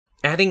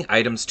Adding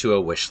items to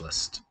a wish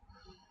list.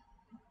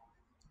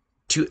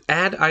 To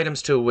add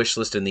items to a wish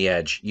list in the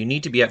Edge, you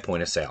need to be at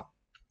point of sale.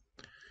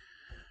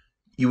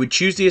 You would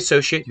choose the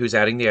associate who's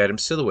adding the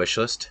items to the wish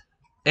list,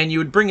 and you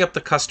would bring up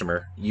the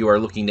customer you are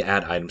looking to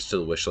add items to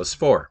the wish list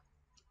for.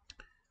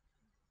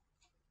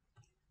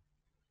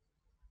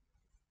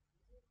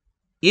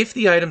 If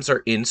the items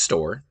are in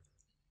store,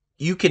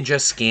 you can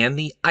just scan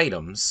the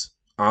items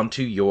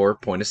onto your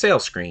point of sale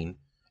screen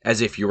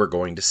as if you were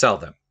going to sell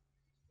them.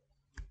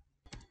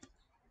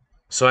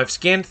 So I've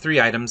scanned 3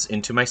 items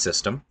into my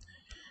system,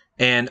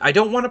 and I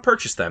don't want to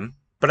purchase them,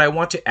 but I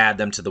want to add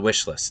them to the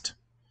wish list.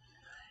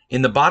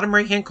 In the bottom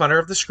right-hand corner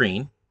of the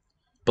screen,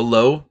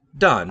 below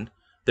Done,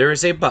 there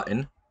is a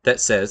button that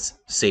says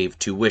Save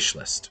to Wish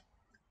List.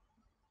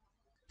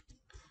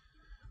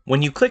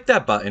 When you click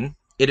that button,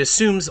 it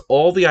assumes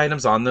all the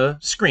items on the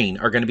screen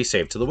are going to be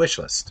saved to the wish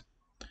list.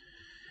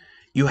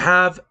 You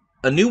have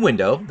a new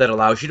window that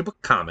allows you to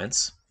put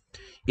comments.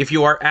 If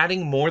you are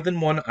adding more than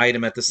one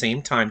item at the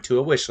same time to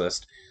a wish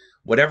list,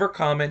 whatever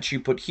comments you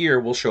put here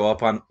will show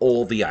up on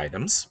all the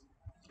items.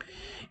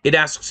 It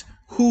asks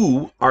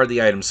who are the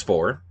items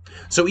for.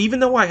 So even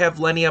though I have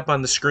Lenny up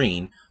on the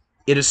screen,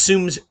 it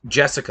assumes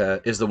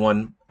Jessica is the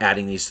one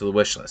adding these to the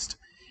wish list.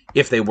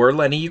 If they were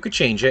Lenny, you could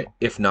change it.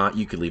 If not,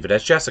 you could leave it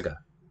as Jessica.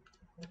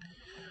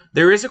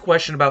 There is a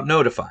question about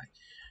notify.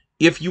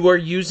 If you are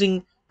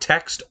using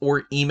text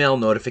or email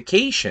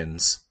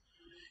notifications,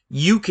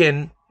 you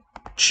can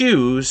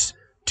choose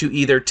to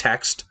either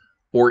text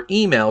or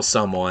email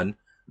someone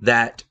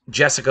that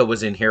Jessica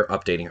was in here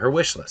updating her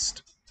wish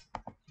list.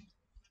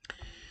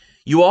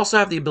 You also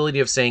have the ability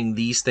of saying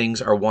these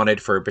things are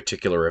wanted for a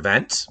particular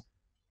event.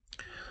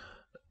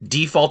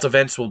 Default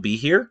events will be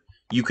here.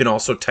 You can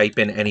also type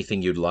in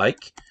anything you'd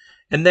like,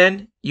 and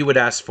then you would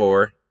ask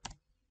for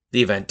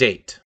the event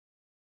date.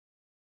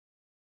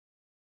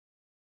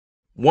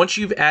 Once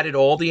you've added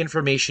all the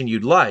information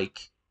you'd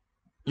like,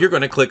 you're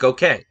going to click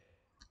OK.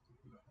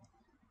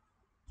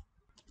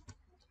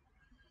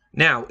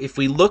 Now, if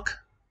we look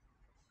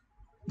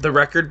the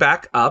record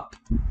back up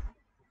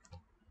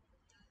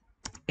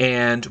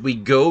and we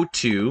go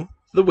to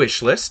the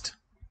wish list,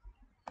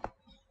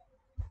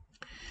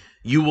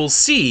 you will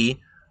see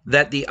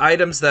that the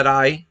items that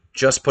I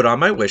just put on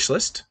my wish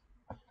list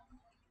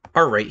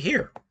are right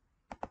here.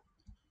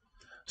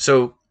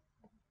 So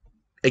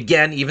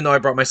again, even though I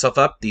brought myself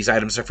up, these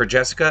items are for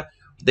Jessica.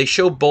 They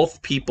show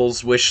both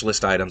people's wish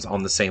list items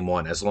on the same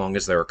one, as long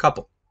as they're a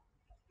couple.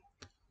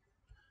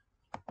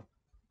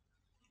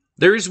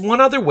 There is one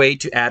other way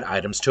to add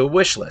items to a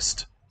wish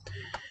list.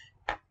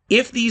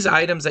 If these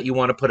items that you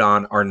want to put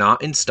on are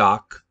not in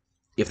stock,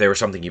 if they were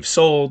something you've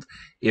sold,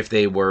 if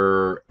they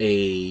were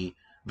a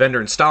vendor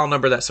and style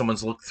number that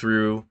someone's looked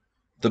through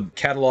the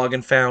catalog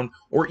and found,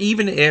 or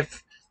even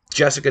if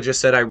Jessica just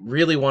said, I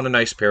really want a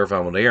nice pair of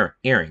emerald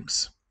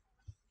earrings,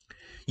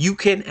 you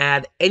can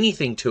add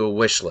anything to a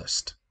wish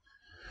list.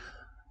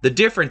 The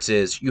difference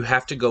is you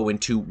have to go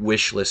into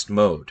Wishlist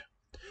Mode.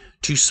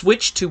 To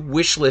switch to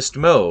Wishlist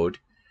Mode,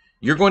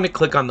 you're going to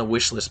click on the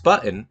Wishlist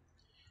button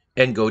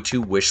and go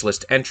to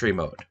Wishlist Entry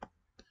Mode.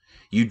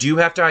 You do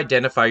have to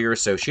identify your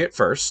associate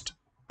first.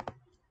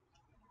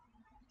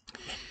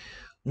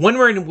 When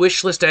we're in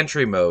Wishlist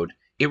Entry Mode,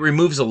 it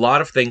removes a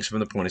lot of things from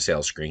the point of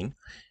sale screen,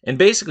 and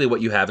basically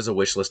what you have is a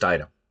wish list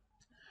item.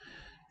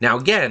 Now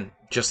again,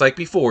 just like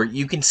before,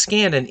 you can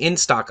scan an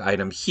in-stock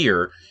item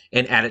here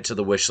and add it to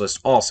the wish list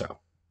also.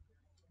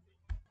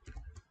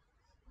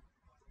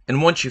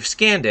 And once you've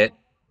scanned it,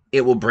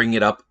 it will bring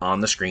it up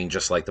on the screen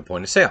just like the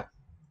point of sale.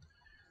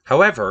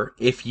 However,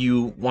 if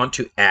you want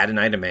to add an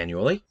item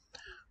manually,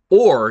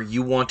 or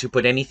you want to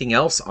put anything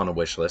else on a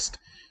wish list,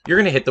 you're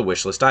going to hit the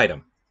wish list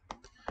item.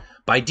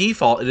 By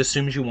default, it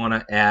assumes you want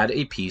to add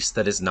a piece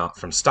that is not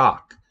from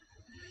stock.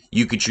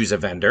 You could choose a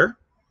vendor.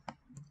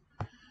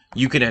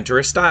 You can enter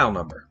a style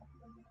number.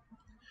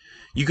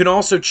 You can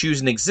also choose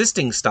an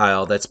existing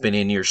style that's been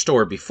in your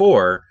store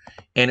before,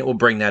 and it will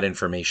bring that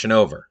information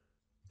over.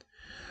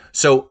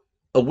 So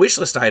a wish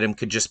list item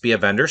could just be a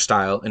vendor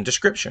style and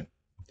description.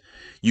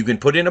 You can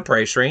put in a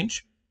price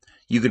range.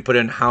 You could put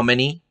in how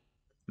many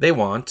they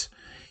want.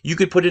 You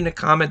could put in a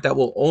comment that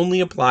will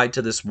only apply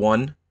to this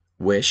one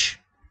wish.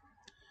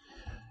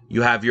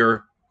 You have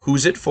your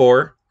who's it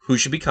for, who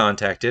should be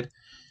contacted,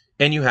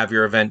 and you have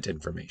your event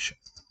information.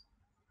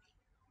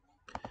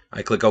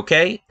 I click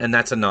OK, and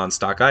that's a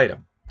non-stock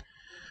item.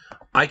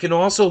 I can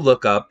also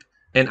look up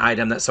an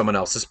item that someone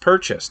else has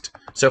purchased.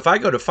 So if I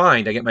go to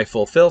find, I get my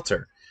full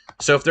filter.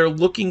 So if they're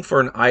looking for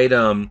an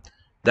item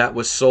that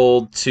was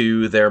sold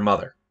to their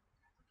mother,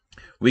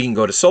 we can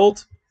go to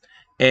sold,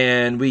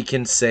 and we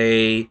can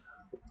say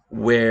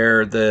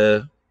where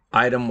the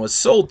item was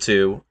sold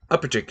to a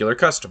particular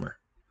customer.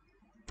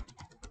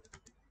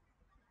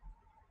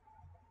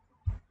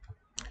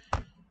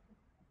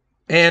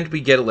 And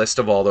we get a list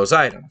of all those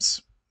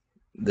items.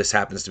 This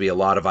happens to be a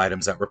lot of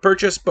items that were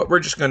purchased, but we're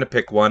just going to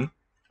pick one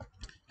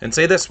and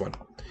say this one.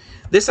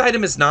 This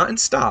item is not in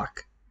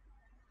stock,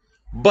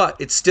 but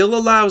it still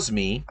allows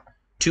me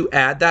to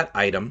add that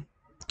item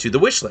to the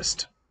wish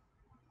list.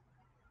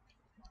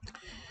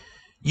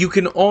 You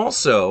can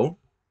also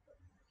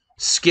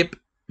skip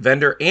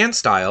vendor and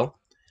style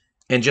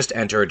and just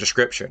enter a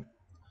description.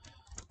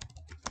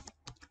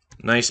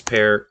 Nice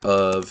pair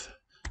of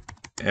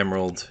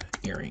emerald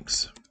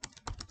earrings.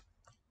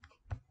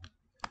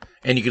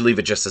 And you can leave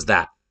it just as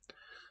that.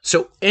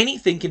 So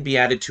anything can be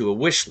added to a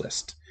wish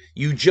list.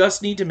 You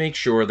just need to make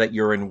sure that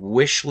you're in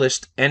wish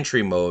list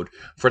entry mode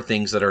for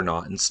things that are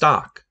not in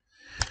stock.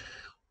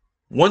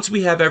 Once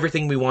we have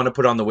everything we want to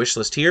put on the wish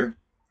list here,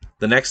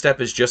 the next step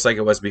is just like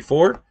it was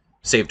before,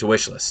 save to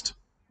wish list.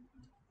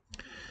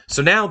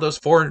 So now those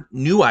 4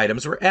 new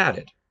items were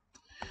added.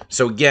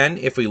 So again,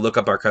 if we look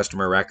up our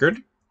customer record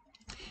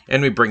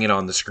and we bring it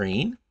on the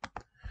screen,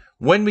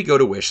 when we go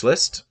to wish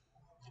list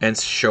and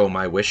show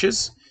my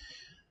wishes,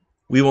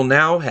 we will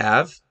now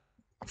have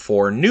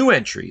 4 new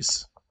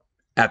entries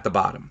at the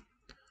bottom.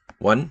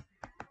 1,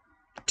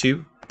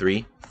 2,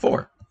 3,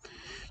 4.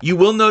 You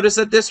will notice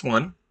that this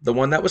one, the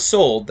one that was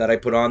sold that I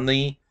put on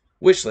the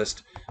wish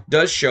list,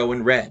 does show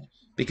in red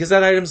because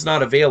that item's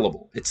not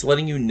available. It's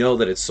letting you know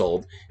that it's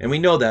sold, and we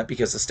know that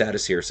because the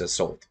status here says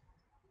sold.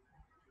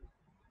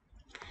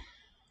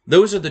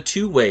 Those are the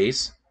 2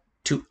 ways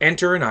to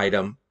enter an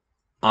item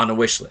on a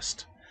wish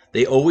list.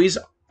 They always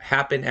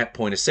happen at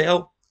point of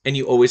sale, and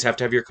you always have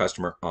to have your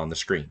customer on the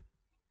screen.